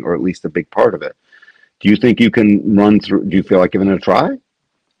being, or at least a big part of it. Do you think you can run through? Do you feel like giving it a try?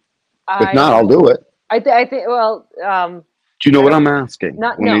 If I not, I'll do. do it. I think well, Do you know I what don't I'm asking?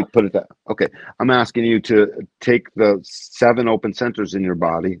 not Let me no. put it that. Okay, I'm asking you to take the 7 open centers in your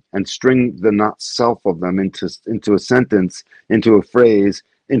body and string the not self of them into a sentence, into a phrase,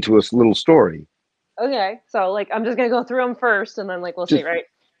 into a little story. Okay. So like I'm just gonna go through them first and then like we'll see, Just right?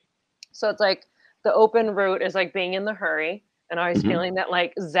 So it's like the open route is like being in the hurry and always mhm. feeling that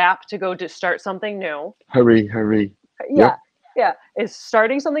like zap to go to start something new. Hurry, hurry. Yeah. Yep. Yeah. Is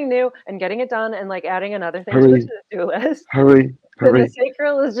starting something new and getting it done and like adding another thing to the Hurry, to-do list. hurry, then the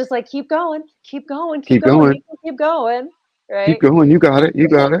sacral is just like, keep going, keep going, keep Keep going, going. you can keep going, Keep right? going. You got it. You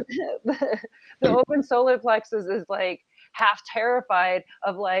got it. The open solar plexus is like half terrified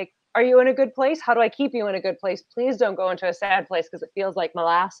of like, are you in a good place? How do I keep you in a good place? Please don't go into a sad place because it feels like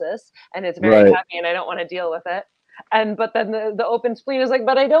molasses and it's very Right. heavy and I don't want to deal with it. And but then the open spleen is like,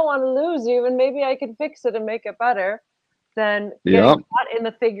 but I don't want to lose you and maybe I can fix it and make it better. Then getting Yep. caught in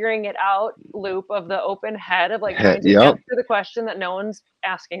the figuring it out loop of the open head of like trying to Yep. answer the question that no one's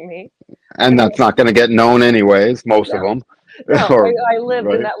asking me. And And that's not going to get known anyways, most of them. no, Or, I lived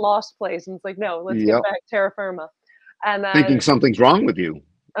in right. that lost place and it's like, no, let's get Yep. back terra firma. And then, Thinking something's wrong with you.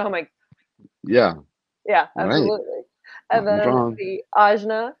 oh my, Yeah. yeah, Right. absolutely. And Something's then wrong. the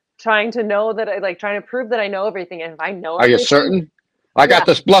ajna, trying to know that I like trying to prove that I know everything. And if I know Are you everything, certain? I got yeah,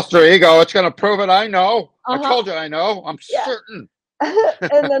 this bluster ego. It's going to prove it. I know. I uh-huh, told you I know. I'm yeah. certain.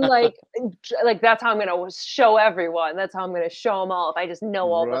 And then like that's how I'm gonna show everyone. That's how I'm gonna show them all if I just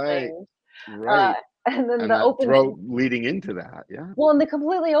know all the Right. things. Uh, Right. and then And the that open, throat leading into that. Yeah. well, and the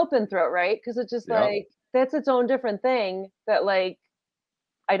completely open throat, right? Because it's just Yep. like that's its own different thing. That like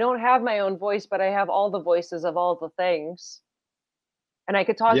I don't have my own voice, but I have all the voices of all the things, and I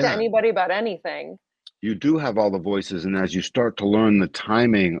could talk to Yeah. anybody about anything. You do have all the voices. And as you start to learn the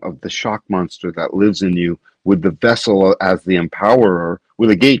timing of the shock monster that lives in you with the vessel as the empowerer,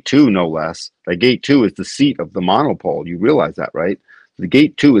 with a gate two, no less. The gate two is the seat of the monopole. You realize that, right? The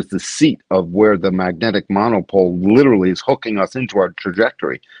gate two is the seat of where the magnetic monopole literally is hooking us into our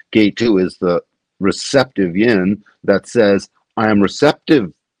trajectory. Gate two is the receptive yin that says, I am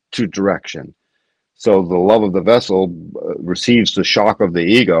receptive to direction. So the love of the vessel receives the shock of the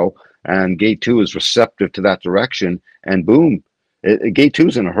ego, and gate two is receptive to that direction, and boom. Gate two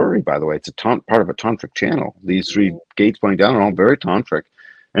is in a hurry, by the way. It's a part of a tantric channel. These three gates pointing down are all very tantric.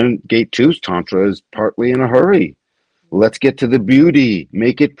 And gate two's tantra is partly in a hurry. Let's get to the beauty,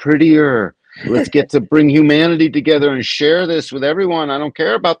 make it prettier. Let's get to bring humanity together and share this with everyone. I don't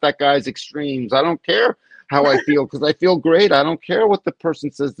care about that guy's extremes. I don't care how I feel because I feel great. I don't care what the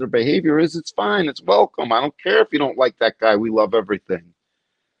person says their behavior is. It's fine. It's welcome. I don't care if you don't like that guy. We love everything.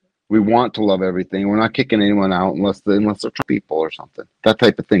 We want to love everything. We're not kicking anyone out unless they're people or something. That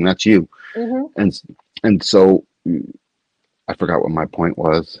type of thing. That's you. Mm-hmm. And so I forgot what my point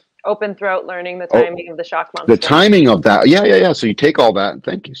was. Open throat, learning the timing of the shock monster. The timing of that. Yeah. So you take all that.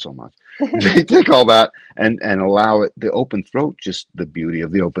 Thank you so much. You take all that and allow it. The open throat, just the beauty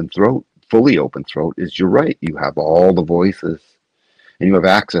of the open throat, fully open throat is you're right. You have all the voices and you have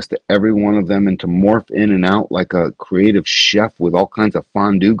access to every one of them and to morph in and out like a creative chef with all kinds of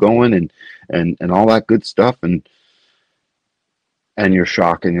fondue going and all that good stuff. And your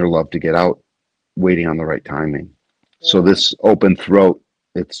shock and your love to get out waiting on the right timing. So this open throat,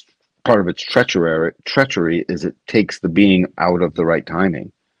 it's part of its treachery is it takes the being out of the right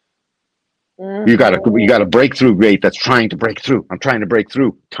timing. Mm-hmm. You got a breakthrough gate that's trying to break through. I'm trying to break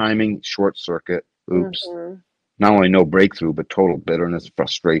through. Timing, short circuit. Oops. Mm-hmm. Not only no breakthrough, but total bitterness,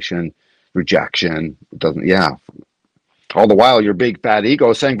 frustration, rejection. It doesn't. Yeah. All the while, your big fat ego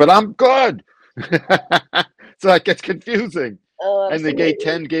is saying, "But I'm good." So that gets confusing. Oh, and the gate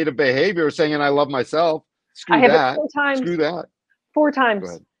 10 gate of behavior is saying, "And I love myself." Screw I have that. It 4 times. Screw that. 4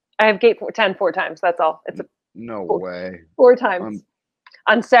 times. I have gate 10 4 times. That's all. It's no way. 4 times.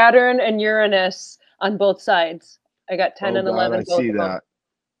 On Saturn and Uranus on both sides. I got 10 and 11. I see that.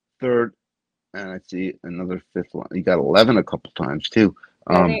 Third, and I see another fifth one. You got 11 a couple times too.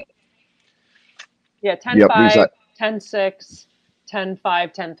 Yeah, 10 5, 10 6, 10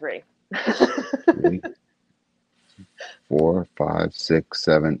 5, 10 3. 3, 4, 5, 6,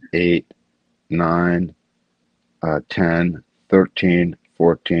 7, 8, 9, 10, 13,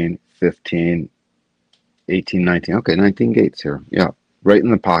 14, 15, 18, 19. Okay, 19 gates here. Yeah, right in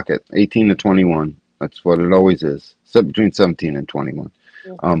the pocket. 18 to 21. That's what it always is. Between 17 and 21.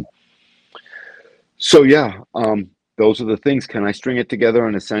 Mm-hmm. So yeah, those are the things. Can I string it together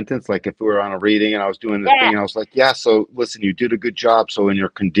in a sentence? Like if we were on a reading and I was doing the thing and I was like, yeah, so listen, you did a good job. So in your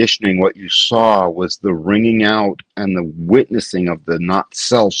conditioning, what you saw was the ringing out and the witnessing of the not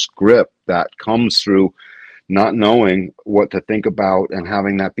self script that comes through not knowing what to think about and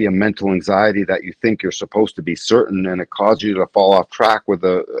having that be a mental anxiety that you think you're supposed to be certain, and it causes you to fall off track with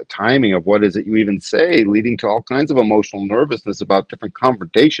the timing of what is it you even say, leading to all kinds of emotional nervousness about different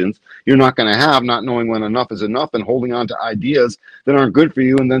confrontations you're not going to have, not knowing when enough is enough and holding on to ideas that aren't good for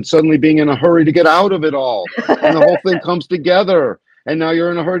you, and then suddenly being in a hurry to get out of it all. And the whole thing comes together. And now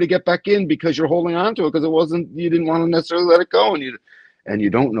you're in a hurry to get back in because you're holding on to it because you didn't want to necessarily let it go. And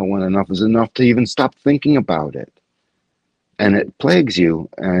you don't know when enough is enough to even stop thinking about it. And it plagues you,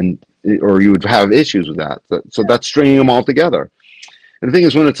 or you would have issues with that. So that's stringing them all together. And the thing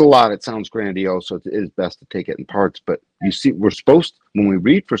is, when it's a lot, it sounds grandiose, so it is best to take it in parts. But you see, we're supposed, when we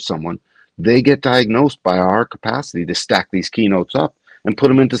read for someone, they get diagnosed by our capacity to stack these keynotes up and put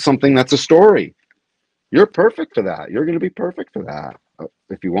them into something that's a story. You're perfect for that. You're going to be perfect for that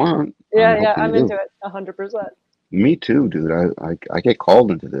if you want. Yeah, I'm into it 100%. Me too, dude. I get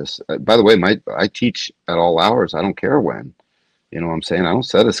called into this. By the way, I teach at all hours. I don't care when. You know what I'm saying? I don't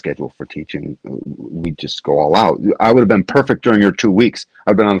set a schedule for teaching. We just go all out. I would have been perfect during your 2 weeks.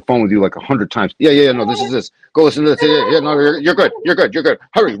 I've been on the phone with you like 100 times. Yeah. No, this is this. Go listen to this. Yeah. No, you're good. You're good.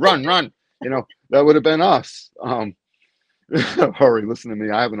 Hurry, run. You know, that would have been us. Hurry, listen to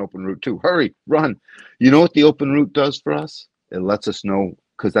me. I have an open route too. Hurry, run. You know what the open route does for us? It lets us know,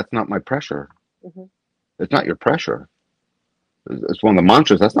 because that's not my pressure. Mm-hmm. It's not your pressure. It's one of the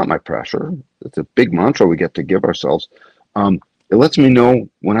mantras. That's not my pressure. It's a big mantra we get to give ourselves. It lets me know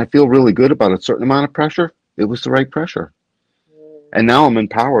when I feel really good about a certain amount of pressure, it was the right pressure. And now I'm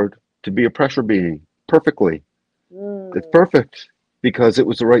empowered to be a pressure being perfectly. It's perfect because it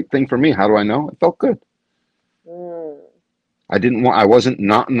was the right thing for me. How do I know? It felt good. I wasn't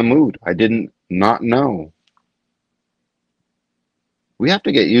not in the mood. I didn't not know. We have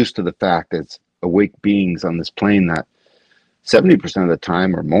to get used to the fact as awake beings on this plane that 70% of the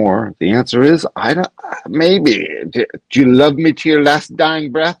time or more, the answer is, I don't, maybe. Do you love me to your last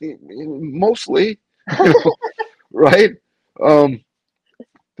dying breath? Mostly, right? There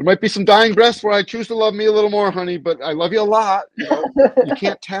might be some dying breaths where I choose to love me a little more, honey, but I love you a lot. You know, you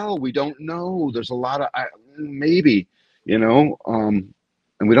can't tell. We don't know. There's a lot of maybe, and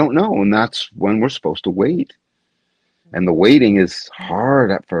we don't know. And that's when we're supposed to wait. And the waiting is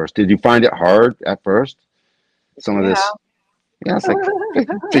hard at first. Did you find it hard at first? Some of this. Yeah, it's like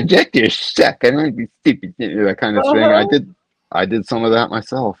project your second, that kind of thing. I did some of that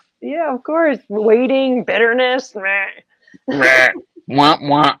myself. Yeah, of course. Waiting, bitterness. Wah,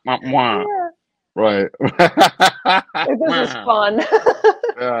 wah, wah, wah. Yeah. Right. This is fun.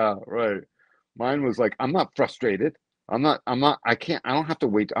 Yeah, right. Mine was like, I'm not frustrated. I don't have to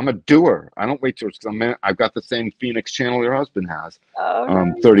wait. I'm a doer. I don't wait till I've got the same Phoenix channel your husband has.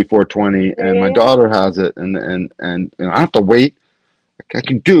 3420, and my daughter has it, and I don't have to wait. I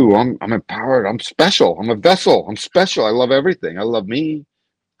can do. I'm empowered. I'm special. I'm a vessel. I'm special. I love everything. I love me.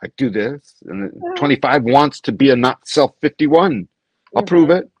 I do this. And 25 wants to be a not self 51. I'll prove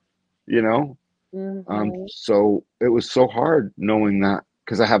it. So it was so hard knowing that,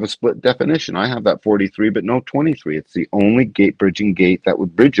 because I have a split definition. I have that 43, but no 23. It's the only bridging gate that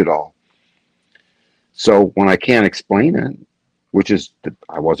would bridge it all. So when I can't explain it, which is that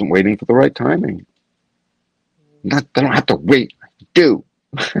I wasn't waiting for the right timing. I don't have to wait. I do.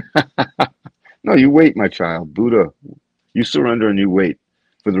 No, you wait, my child. Buddha, you surrender and you wait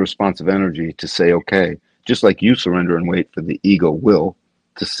for the responsive energy to say okay. Just like you surrender and wait for the ego will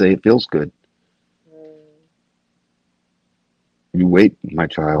to say it feels good. You wait, my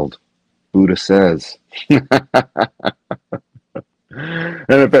child. Buddha says. And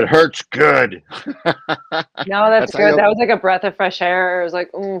if it hurts, good. No, that's good. That was like a breath of fresh air. It was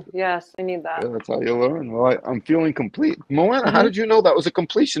like, yes, I need that. Yeah, that's how you learn. Well, I'm feeling complete. Moana, how did you know that was a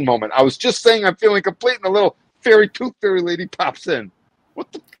completion moment? I was just saying I'm feeling complete, and a little tooth fairy lady pops in.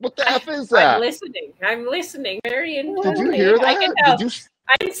 What the F is that? I'm listening. Very intently. Did you hear that? I can tell.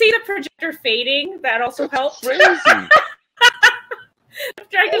 I can see the projector fading. That also helped. Crazy. The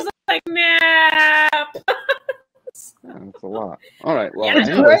projector's like, nap. Yeah, that's a lot. All right. Well, it's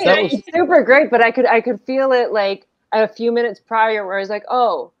great. It's super great, but I could feel it like a few minutes prior where I was like,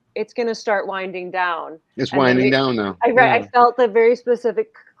 oh, it's going to start winding down. It's winding down now. I felt the very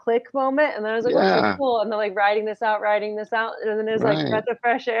specific click moment, and then I was like, okay, cool. And then like writing this out, and then there's like breath of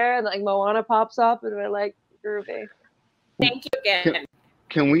fresh air, and like Moana pops up, and we're like, groovy. Thank you again.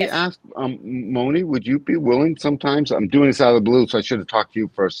 Can we ask, Moni, would you be willing sometimes? I'm doing this out of the blue, so I should have talked to you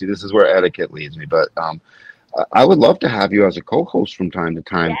first. See, this is where etiquette leads me, but I would love to have you as a co-host from time to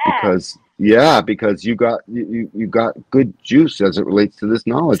time because you got good juice as it relates to this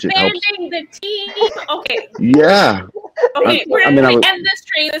knowledge. Expanding it helps. The team. Okay. Yeah. Okay, we're going to end this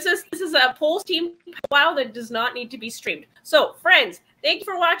stream. This is a Pulse team wow that does not need to be streamed. So, friends, thank you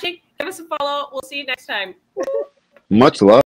for watching. Give us a follow. We'll see you next time. Much love.